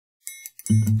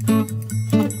All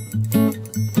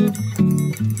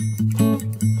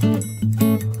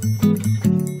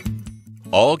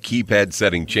keypad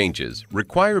setting changes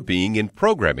require being in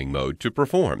programming mode to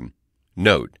perform.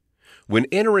 Note: when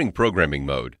entering programming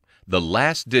mode, the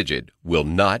last digit will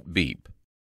not beep.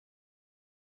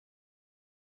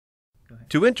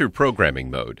 To enter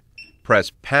programming mode, press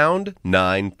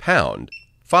 #9#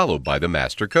 followed by the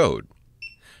master code.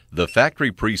 The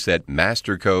factory preset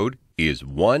master code is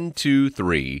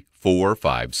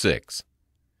 123456.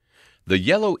 The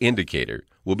yellow indicator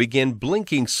will begin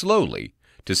blinking slowly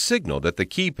to signal that the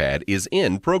keypad is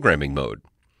in programming mode.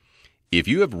 If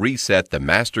you have reset the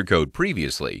master code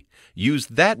previously, use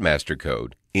that master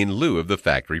code in lieu of the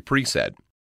factory preset.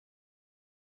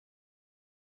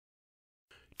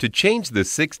 To change the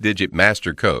 6-digit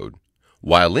master code,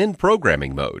 while in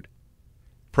programming mode,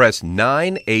 press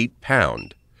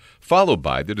 98# followed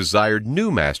by the desired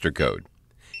new master code.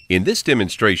 In this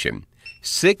demonstration,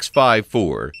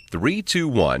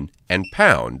 654321 and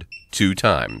pound 2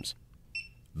 times.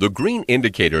 The green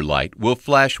indicator light will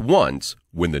flash once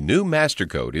when the new master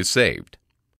code is saved.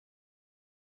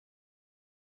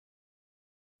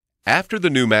 After the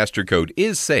new master code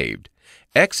is saved,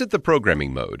 exit the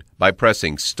programming mode by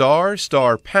pressing **#.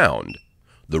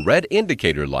 The red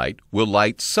indicator light will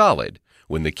light solid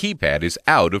when the keypad is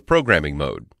out of programming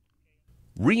mode.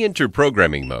 Re-enter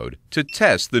programming mode to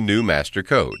test the new master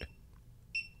code.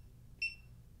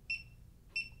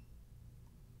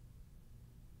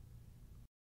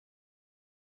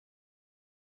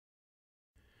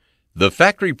 The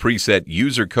factory preset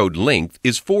user code length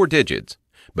is 4 digits,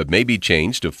 but may be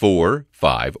changed to 4,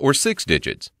 5, or 6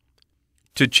 digits.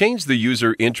 To change the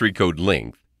user entry code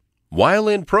length, while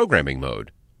in programming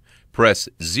mode, press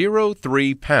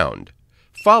 03#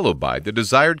 followed by the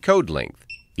desired code length,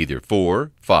 either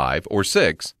 4, 5, or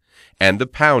 6, and the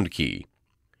pound key.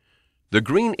 The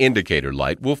green indicator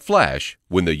light will flash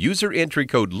when the user entry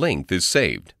code length is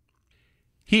saved.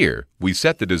 Here, we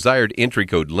set the desired entry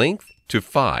code length to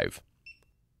 5.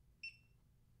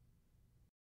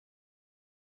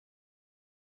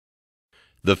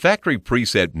 The factory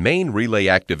preset main relay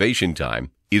activation time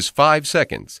is 5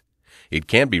 seconds. It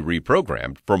can be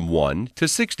reprogrammed from 1 to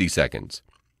 60 seconds.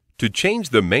 To change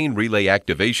the main relay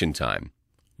activation time,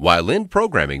 while in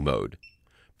programming mode,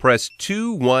 press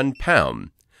 21#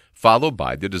 followed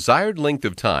by the desired length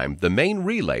of time the main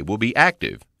relay will be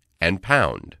active and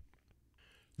pound.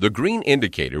 The green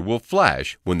indicator will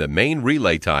flash when the main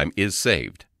relay time is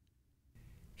saved.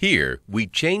 Here, we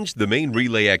changed the main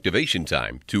relay activation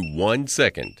time to 1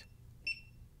 second.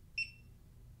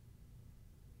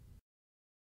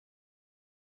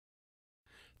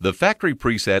 The factory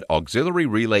preset auxiliary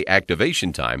relay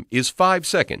activation time is 5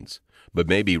 seconds, but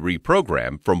may be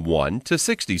reprogrammed from 1 to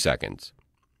 60 seconds.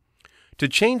 To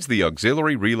change the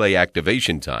auxiliary relay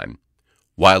activation time,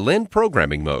 while in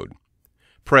programming mode,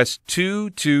 press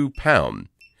 22#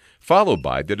 followed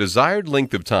by the desired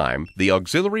length of time the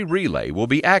auxiliary relay will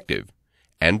be active,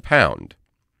 and pound.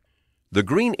 The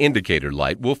green indicator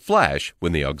light will flash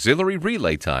when the auxiliary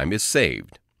relay time is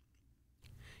saved.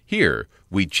 Here,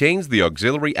 we change the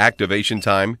auxiliary activation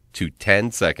time to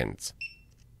 10 seconds.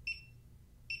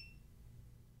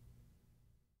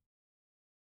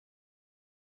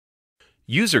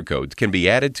 User codes can be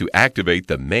added to activate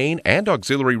the main and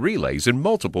auxiliary relays in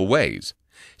multiple ways.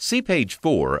 See page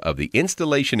 4 of the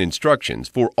installation instructions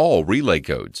for all relay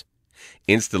codes.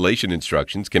 Installation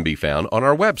instructions can be found on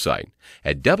our website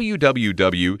at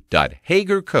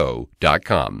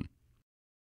www.hagerco.com.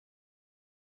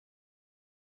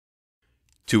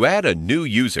 To add a new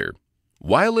user,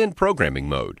 while in programming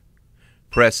mode,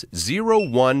 press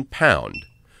 01#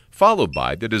 followed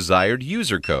by the desired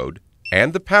user code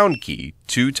and the pound key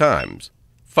 2 times,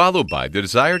 followed by the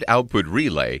desired output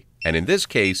relay, and in this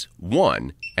case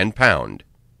 1 and pound.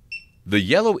 The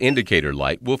yellow indicator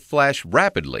light will flash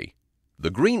rapidly. The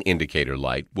green indicator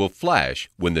light will flash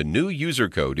when the new user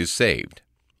code is saved.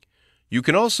 You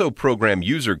can also program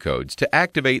user codes to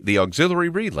activate the auxiliary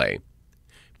relay.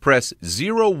 Press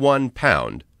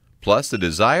 01# plus the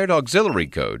desired auxiliary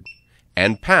code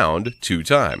and pound 2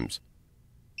 times,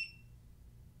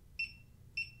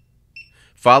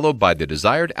 followed by the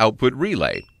desired output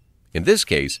relay, in this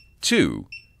case 2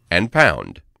 and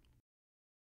pound.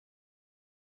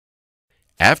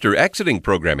 After exiting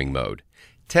programming mode,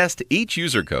 test each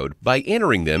user code by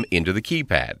entering them into the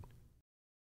keypad.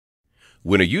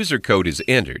 When a user code is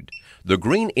entered, the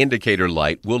green indicator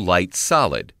light will light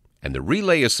solid, and the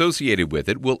relay associated with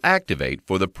it will activate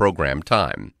for the program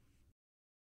time.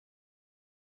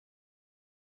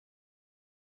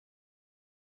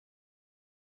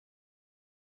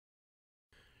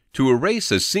 To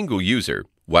erase a single user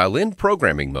while in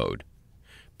programming mode,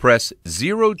 press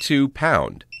 02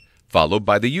 pound, followed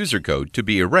by the user code to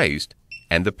be erased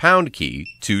and the pound key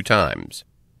 2 times.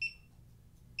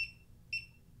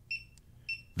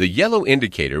 The yellow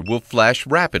indicator will flash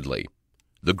rapidly.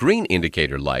 The green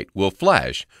indicator light will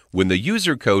flash when the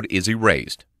user code is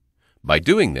erased. By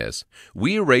doing this,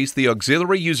 we erase the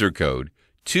auxiliary user code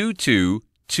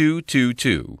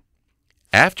 22222.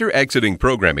 After exiting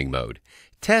programming mode,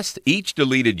 test each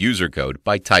deleted user code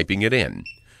by typing it in.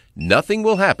 Nothing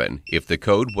will happen if the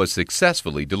code was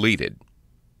successfully deleted.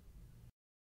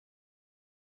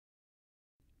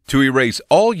 To erase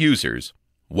all users,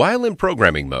 while in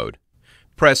programming mode,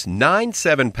 press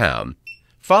 97 pound,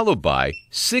 followed by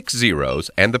 6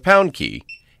 zeros and the pound key,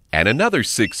 and another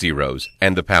 6 zeros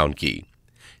and the pound key.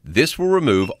 This will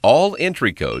remove all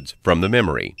entry codes from the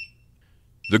memory.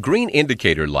 The green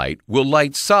indicator light will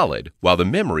light solid while the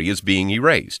memory is being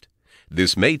erased.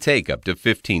 This may take up to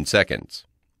 15 seconds.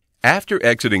 After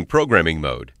exiting programming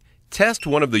mode, test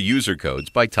one of the user codes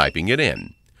by typing it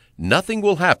in. Nothing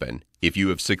will happen if you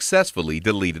have successfully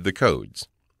deleted the codes.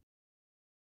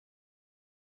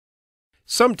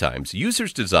 Sometimes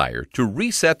users desire to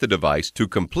reset the device to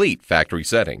complete factory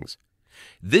settings.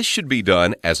 This should be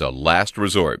done as a last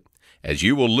resort, as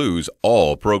you will lose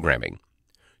all programming.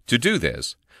 To do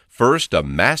this, first a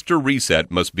master reset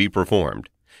must be performed.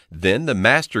 Then the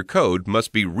master code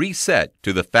must be reset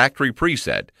to the factory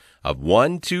preset of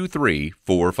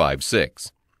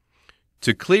 123456.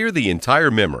 To clear the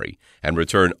entire memory and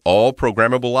return all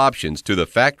programmable options to the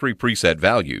factory preset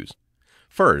values,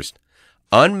 first,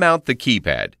 unmount the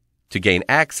keypad to gain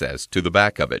access to the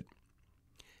back of it.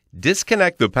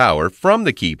 Disconnect the power from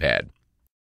the keypad.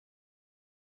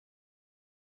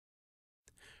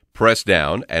 Press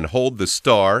down and hold the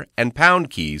star and pound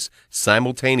keys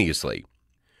simultaneously.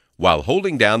 While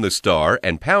holding down the star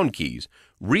and pound keys,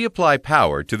 reapply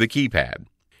power to the keypad.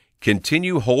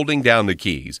 Continue holding down the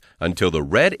keys until the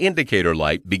red indicator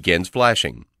light begins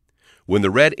flashing. When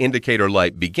the red indicator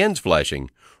light begins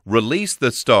flashing, release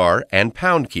the star and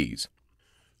pound keys.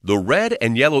 The red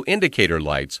and yellow indicator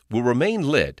lights will remain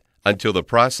lit until the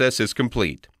process is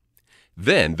complete.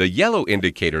 Then the yellow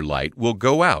indicator light will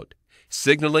go out,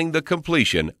 signaling the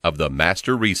completion of the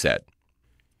master reset.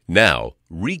 Now,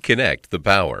 reconnect the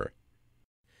power.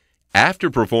 After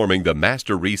performing the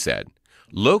master reset,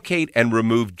 locate and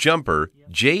remove jumper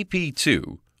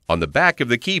JP2 on the back of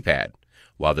the keypad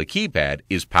while the keypad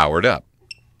is powered up.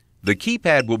 The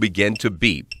keypad will begin to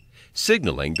beep,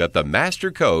 signaling that the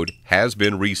master code has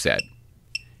been reset.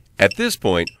 At this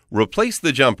point, replace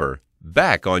the jumper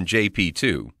back on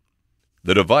JP2.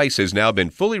 The device has now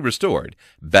been fully restored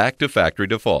back to factory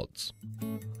defaults.